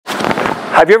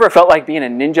Have you ever felt like being a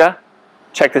ninja?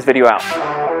 Check this video out.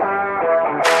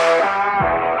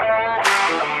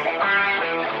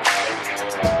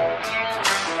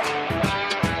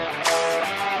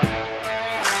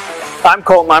 I'm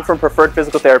Colton. I'm from Preferred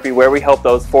Physical Therapy, where we help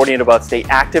those 40 and above stay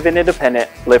active and independent,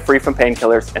 live free from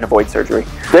painkillers, and avoid surgery.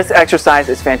 This exercise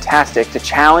is fantastic to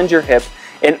challenge your hip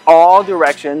in all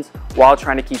directions while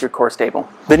trying to keep your core stable.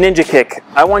 The ninja kick.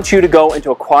 I want you to go into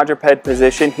a quadruped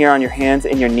position here on your hands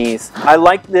and your knees. I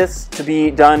like this to be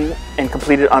done and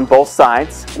completed on both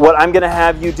sides. What I'm gonna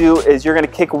have you do is you're gonna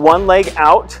kick one leg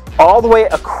out all the way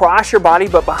across your body,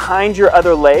 but behind your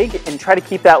other leg, and try to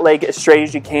keep that leg as straight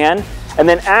as you can. And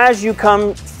then as you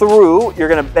come through, you're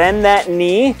gonna bend that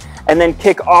knee and then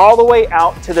kick all the way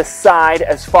out to the side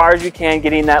as far as you can,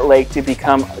 getting that leg to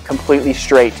become completely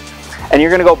straight. And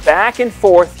you're gonna go back and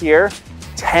forth here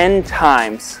 10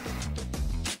 times.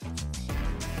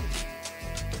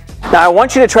 Now I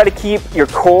want you to try to keep your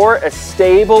core as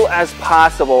stable as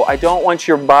possible. I don't want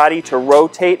your body to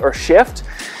rotate or shift.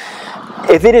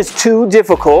 If it is too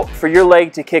difficult for your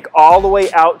leg to kick all the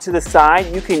way out to the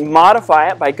side, you can modify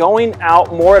it by going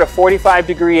out more at a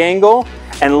 45-degree angle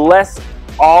and less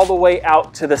all the way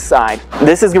out to the side.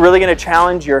 This is really going to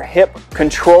challenge your hip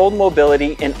controlled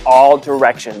mobility in all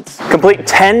directions. Complete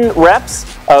 10 reps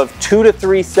of 2 to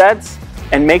 3 sets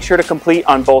and make sure to complete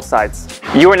on both sides.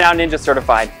 You are now Ninja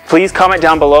certified. Please comment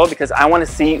down below because I want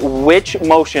to see which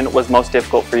motion was most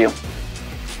difficult for you.